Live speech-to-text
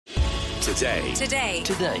Today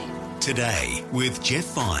with Jeff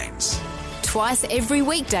Vines. Twice every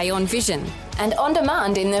weekday on Vision and on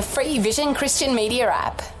demand in the free Vision Christian Media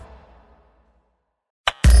app.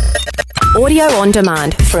 Audio on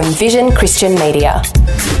demand from Vision Christian Media.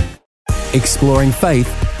 Exploring faith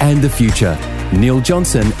and the future. Neil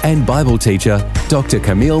Johnson and Bible teacher Dr.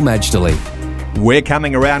 Kameel Majdali. We're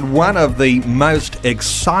coming around one of the most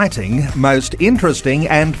exciting, most interesting,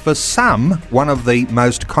 and for some, one of the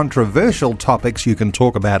most controversial topics you can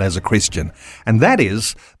talk about as a Christian. And that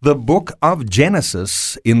is the book of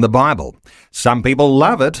Genesis in the Bible. Some people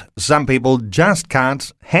love it. Some people just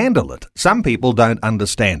can't handle it. Some people don't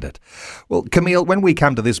understand it. Well, Kameel, when we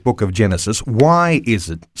come to this book of Genesis, why is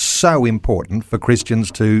it so important for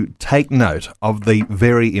Christians to take note of the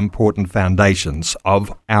very important foundations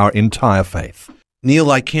of our entire faith?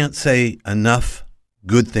 Neil, I can't say enough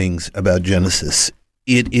good things about Genesis.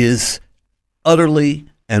 It is utterly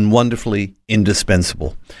and wonderfully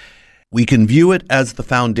indispensable. We can view it as the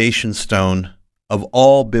foundation stone of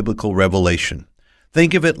all biblical revelation.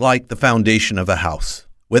 Think of it like the foundation of a house.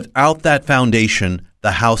 Without that foundation,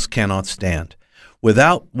 the house cannot stand.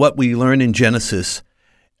 Without what we learn in Genesis,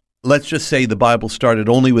 let's just say the Bible started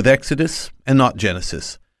only with Exodus and not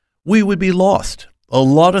Genesis, we would be lost. A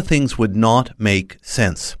lot of things would not make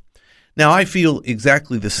sense. Now, I feel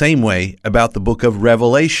exactly the same way about the book of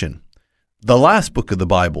Revelation, the last book of the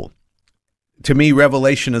Bible. To me,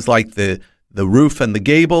 Revelation is like the roof and the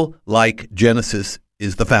gable, like Genesis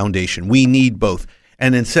is the foundation. We need both.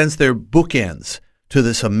 And in a sense, they're bookends to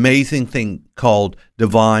this amazing thing called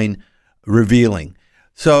divine revealing.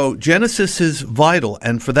 So Genesis is vital,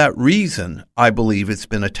 and for that reason, I believe it's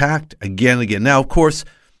been attacked again and again. Now, of course,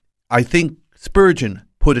 I think Spurgeon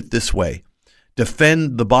put it this way: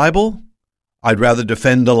 defend the Bible, I'd rather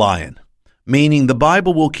defend a lion. Meaning the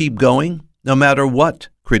Bible will keep going no matter what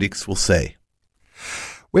critics will say.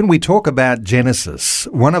 When we talk about Genesis,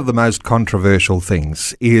 one of the most controversial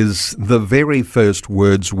things is the very first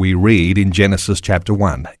words we read in Genesis chapter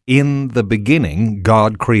 1. In the beginning,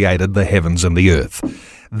 God created the heavens and the earth.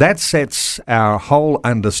 That sets our whole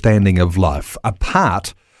understanding of life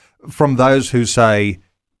apart from those who say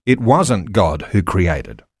it wasn't God who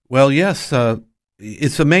created. Well, yes,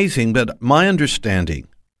 it's amazing, but my understanding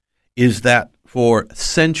is that for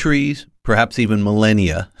centuries, perhaps even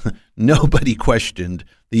millennia, nobody questioned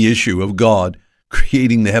the issue of God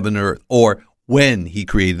creating the heaven and earth, or when he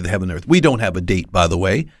created the heaven and earth. We don't have a date, by the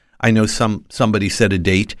way. I know somebody set a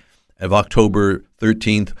date of October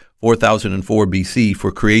 13th, 4004 BC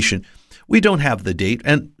for creation. We don't have the date,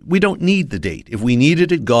 and we don't need the date. If we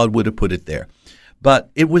needed it, God would have put it there.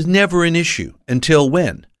 But it was never an issue until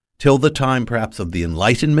when? Till the time perhaps of the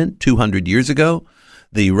Enlightenment 200 years ago,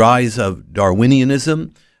 the rise of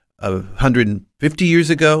Darwinianism 150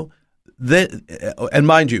 years ago. And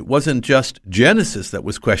mind you, it wasn't just Genesis that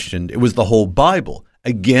was questioned. It was the whole Bible,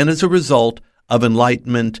 again as a result of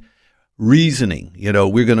Enlightenment reasoning. You know,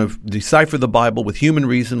 we're going to decipher the Bible with human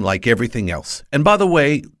reason like everything else. And by the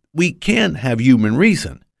way, we can have human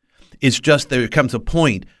reason. It's just there comes a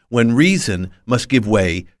point when reason must give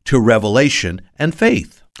way to revelation and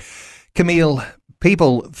faith. Kameel,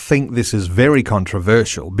 people think this is very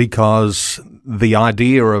controversial because the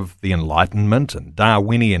idea of the Enlightenment and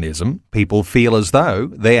Darwinianism, people feel as though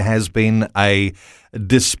there has been a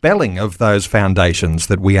dispelling of those foundations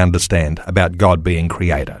that we understand about God being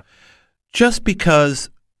creator. Just because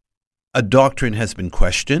a doctrine has been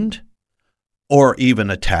questioned or even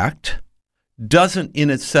attacked doesn't in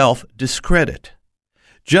itself discredit.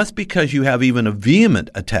 Just because you have even a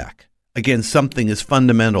vehement attack against something as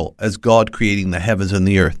fundamental as God creating the heavens and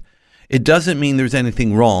the earth, it doesn't mean there's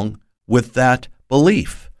anything wrong with that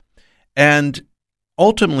belief. And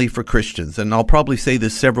ultimately for Christians, and I'll probably say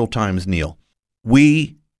this several times, Neil,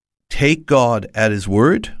 we take God at his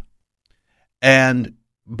word, and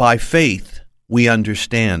by faith, we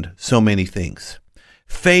understand so many things.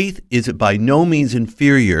 Faith is by no means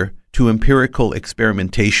inferior to empirical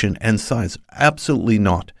experimentation and science. Absolutely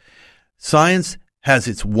not. Science has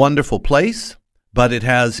its wonderful place, but it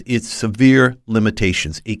has its severe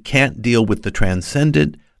limitations. It can't deal with the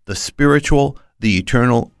transcendent, the spiritual, the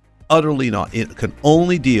eternal, utterly not. It can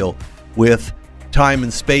only deal with time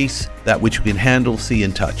and space, that which we can handle, see,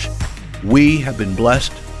 and touch. We have been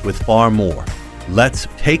blessed with far more. Let's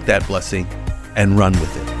take that blessing and run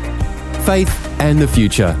with it. Faith and the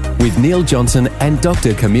Future with Neil Johnson and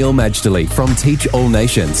Dr. Kameel Majdali from Teach All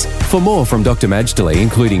Nations. For more from Dr. Majdali,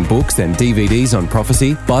 including books and DVDs on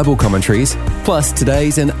prophecy, Bible commentaries, plus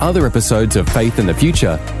today's and other episodes of Faith and the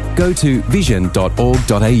Future, go to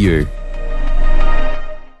vision.org.au.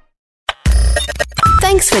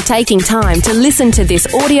 Thanks for taking time to listen to this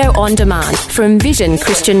audio on demand from Vision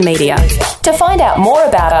Christian Media. To find out more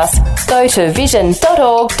about us, go to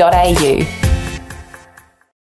vision.org.au.